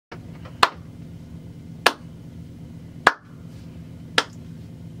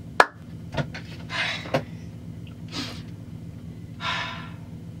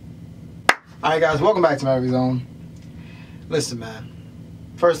Alright guys, welcome back to my zone. Listen man,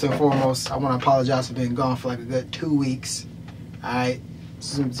 first and foremost, I want to apologize for being gone for like a good 2 weeks. Alright,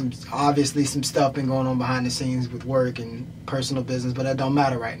 obviously some stuff been going on behind the scenes with work and personal business, but that don't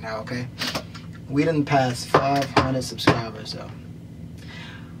matter right now, okay? We done passed 500 subscribers, so.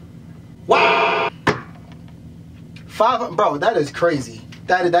 Wow! Bro, that is crazy.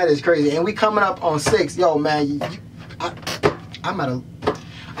 That is crazy. And we coming up on 6. Yo man, I'm at a...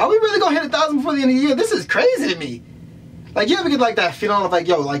 Are we really gonna hit 1,000 before the end of the year? This is crazy to me. Like, you ever get like that feeling of like,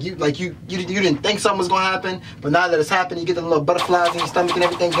 yo, you didn't think something was gonna happen, but now that it's happened, you get the little butterflies in your stomach and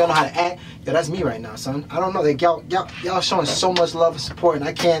everything. You don't know how to act. Yo, that's me right now, son. I don't know. Like, y'all showing so much love and support, and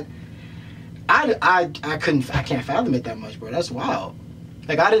I can't fathom it that much, bro. That's wild.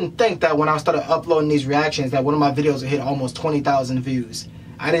 Like, I didn't think that when I started uploading these reactions that one of my videos would hit almost 20,000 views.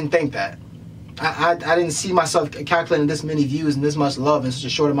 I didn't think that. I didn't see myself calculating this many views and this much love in such a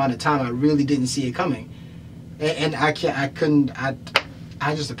short amount of time. I really didn't see it coming, and I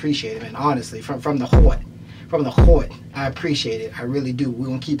just appreciate it, man. Honestly, from the heart, I appreciate it. I really do. We're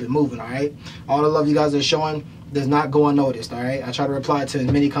gonna keep it moving, all right? All the love you guys are showing does not go unnoticed, all right? I try to reply to as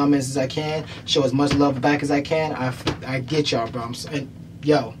many comments as I can, show as much love back as I can. I get y'all, bro.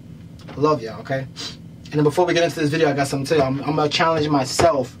 Yo, I love y'all, okay? And then before we get into this video, I got something to tell you. I'm gonna challenge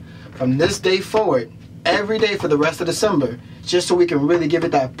myself from this day forward, every day for the rest of December, just so we can really give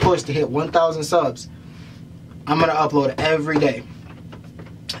it that push to hit 1,000 subs. I'm gonna upload every day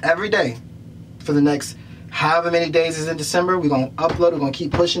for the next however many days is in December. We're gonna upload. We're gonna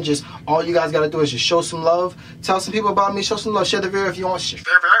keep pushing. Just all you guys gotta do is just show some love, tell some people about me, show some love, share the video if you want.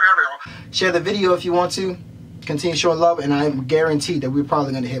 Share the video if you want to. Continue showing love, and I'm guaranteed that we're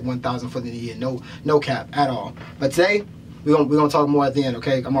probably gonna hit 1,000 for the new year. No cap at all. But today, we're gonna talk more at the end,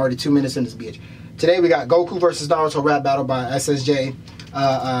 okay? I'm already 2 minutes in this bitch. Today we got Goku versus Naruto rap battle by SSJ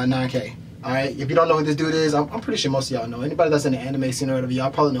 9K. Alright, if you don't know who this dude is, I'm pretty sure most of y'all know. Anybody that's in the anime scene or whatever, y'all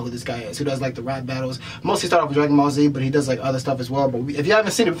probably know who this guy is. Who does like the rap battles. Mostly start off with Dragon Ball Z, but he does like other stuff as well. But if you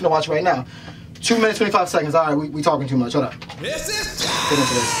haven't seen it, we're gonna watch it right now. 2 minutes, 25 seconds. Alright, we talking too much. Hold up. Get into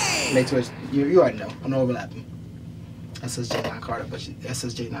this. Make Twitch. You already know. I'm not overlapping. SSJ 9 Carter, but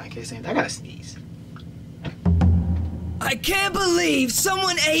SSJ 9K saying, I gotta sneeze. I can't believe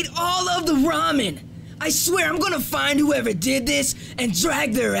someone ate all of the ramen. I swear I'm gonna find whoever did this and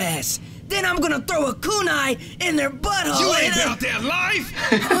drag their ass. Then I'm gonna throw a kunai in their butthole. You ain't about that life.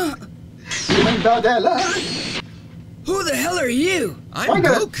 You ain't about that life. Who the hell are you? I'm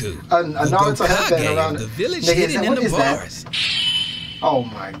Goku. A Naruto headband around the village hidden in the bars. Oh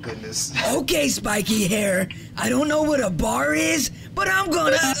my goodness. Okay, spiky hair. I don't know what a bar is, but I'm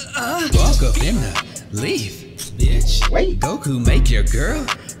gonna Walk up in the leaf. Bitch. Wait. Goku make your girl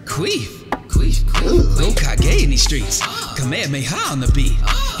queef. Go Kage in these streets. Kamehameha on the beat.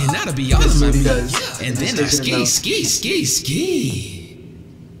 And that'll be all of my meat. And then I ski.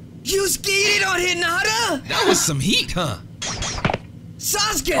 You skied on Hinata? That was some heat, huh?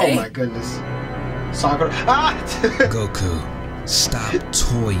 Sasuke! Oh my goodness. Sakura. Ah! Goku, stop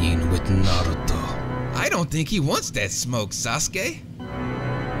toying with Naruto. I don't think he wants that smoke, Sasuke.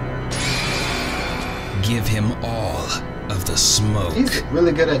 Give him all of the smoke. He's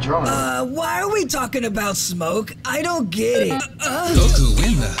really good at drawing. Why are we talking about smoke? I don't get it. Goku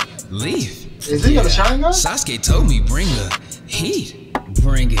in the leaf. Is he gonna shine gun? Sasuke told me bring the heat.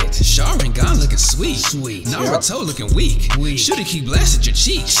 Bring it. Sharingan looking sweet. Naruto looking weak. Shoulda keep blasted your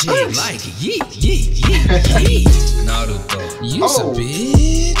cheeks. Like yeet. Naruto, you's a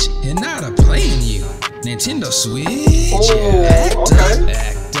bitch, and not a playing you. Nintendo Switch. Act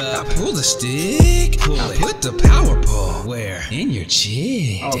up. Pull the stick. I put the power pole where? In your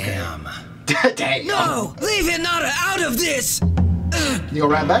cheek. Okay. Damn. No! Leave Hinata out of this! You gonna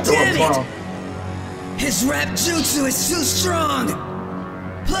rap back or what's going on? His rap jutsu is too strong!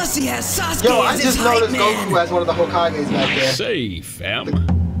 Plus he has Sasuke Yo, I as just his hype noticed man. Goku as one of the Hokages back there. Say,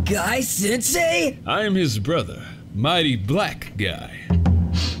 fam. Guy Sensei? I am his brother, Mighty Black Guy.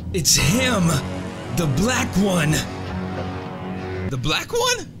 It's him! The black one! The black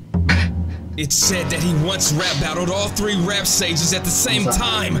one? It said that he once rap battled all 3 rap sages at the same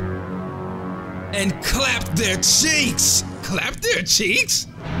time. And clapped their cheeks! Clapped their cheeks?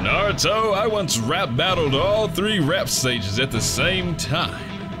 Naruto, I once rap battled all 3 rap sages at the same time,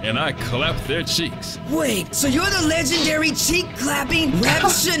 and I clapped their cheeks. Wait, so you're the legendary cheek-clapping rap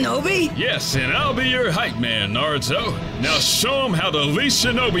shinobi? Yes, and I'll be your hype man, Naruto. Now show him how the least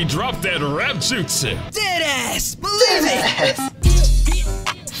shinobi dropped that rap jutsu. Deadass! Believe it!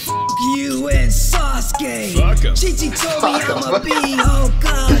 You and Sasuke! Fuck 'em. Chichi told me I'ma be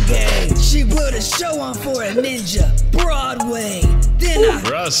Hokage! She put a show on for a ninja, Broadway! Then I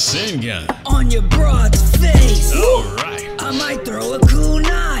Rasengan. on your broad's face. Alright. I might throw a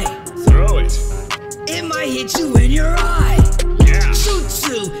kunai. Throw it. It might hit you in your eye. Yeah.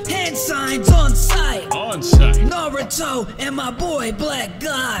 Jutsu, hand signs on sight. On site. Naruto and my boy Black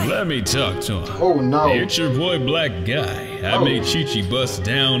Guy. Let me talk to him. Oh no. It's your boy Black Guy. I made Chi-Chi bust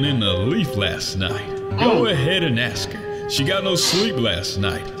down in the leaf last night. Go ahead and ask her. She got no sleep last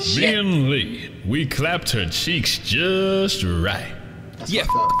night. Being Lee, we clapped her cheeks just right. Yeah,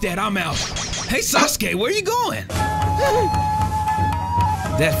 that, I'm out. Hey, Sasuke, where you going?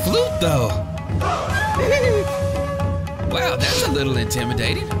 That flute, though. Wow, that's a little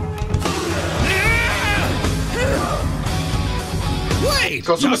intimidating. Wait,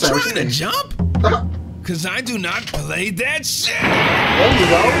 Go Super y'all Saiyan. trying to jump? Cause I do not play that shit. There you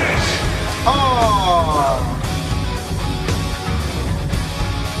go. Oh.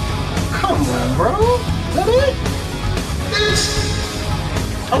 Come on, bro. Is that it?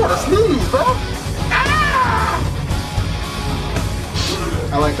 I want to sneeze, bro. Ah!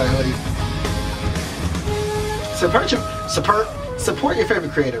 I like that hoodie. Support your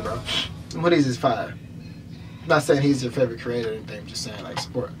favorite creator, bro. Hoodies is fire. I'm not saying he's your favorite creator or anything. I'm just saying, like,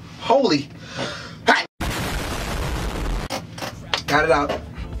 support. Holy. Got it out.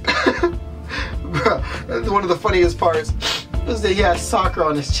 Bro, that's one of the funniest parts. Was that he had soccer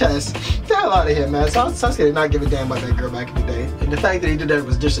on his chest. Get the hell out of here, man. Sasuke did not give a damn about that girl back in the day. And the fact that he did that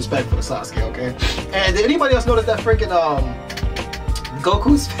was disrespectful to Sasuke, okay? And did anybody else notice that freaking,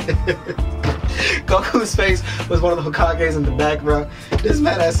 Goku's Goku's face was one of the Hokages in the back, bro? This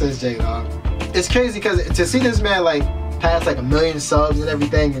man SSJ, dog. It's crazy because to see this man, like, pass like 1 million subs and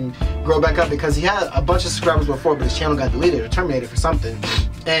everything and grow back up, because he had a bunch of subscribers before, but his channel got deleted or terminated for something.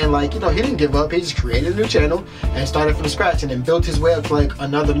 And like, you know, he didn't give up. He just created a new channel and started from scratch and then built his way up to like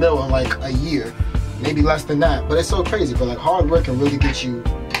another mil in like a year, maybe less than that. But it's so crazy. But like, hard work can really get you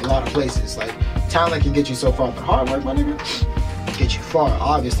a lot of places. Like, talent can get you so far, but hard work, my nigga, get you far.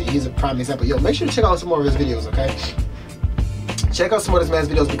 Obviously, he's a prime example. Yo, make sure to check out some more of his videos, okay? Check out some of this man's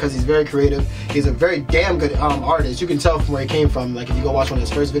videos because he's very creative. He's a very damn good artist. You can tell from where he came from. Like, if you go watch one of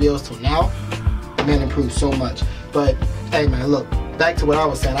his first videos till now, the man improved so much. But hey, man, look, back to what I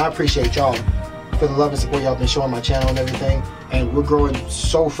was saying. I appreciate y'all for the love and support y'all been showing my channel and everything. And we're growing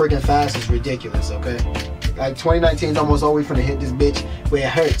so freaking fast, it's ridiculous, okay? Like, 2019 is almost over. We're finna hit this bitch where it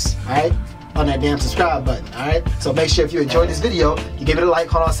hurts, alright? On that damn subscribe button, alright? So make sure if you enjoyed this video, you give it a like.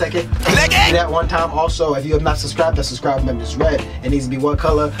 Hold on a second. Do that one time. Also, if you have not subscribed, that subscribe button is red. It needs to be what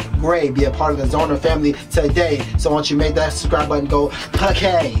color? Gray. Be a part of the Zoner family today. So once you make that subscribe button go,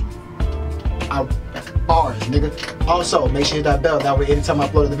 okay. Bars, nigga. Also, make sure you hit that bell. That way, anytime I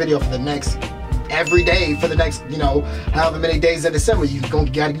upload the video for the next, every day for the next, you know, however many days in December, you gotta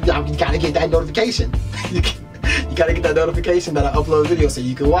get that notification. You gotta get that notification that I upload a video so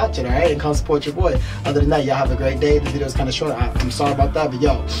you can watch it, alright? And come support your boy. Other than that, y'all have a great day. The video is kind of short. I'm sorry about that, but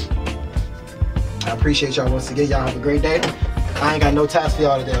yo, I appreciate y'all once again. Y'all have a great day. I ain't got no task for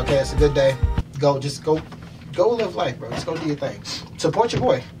y'all today, okay? It's a good day. Just go live life, bro. Just go do your thing. Support your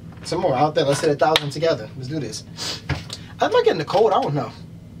boy. Some more out there. Let's hit 1,000 together. Let's do this. Am I getting the cold? I don't know.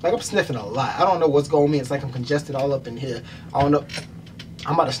 Like, I'm sniffing a lot. I don't know what's going on. It's like I'm congested all up in here. I don't know.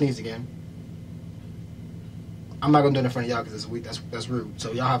 I'm about to sneeze again. I'm not gonna do it in front of y'all because it's weak. That's rude.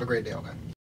 So y'all have a great day, okay?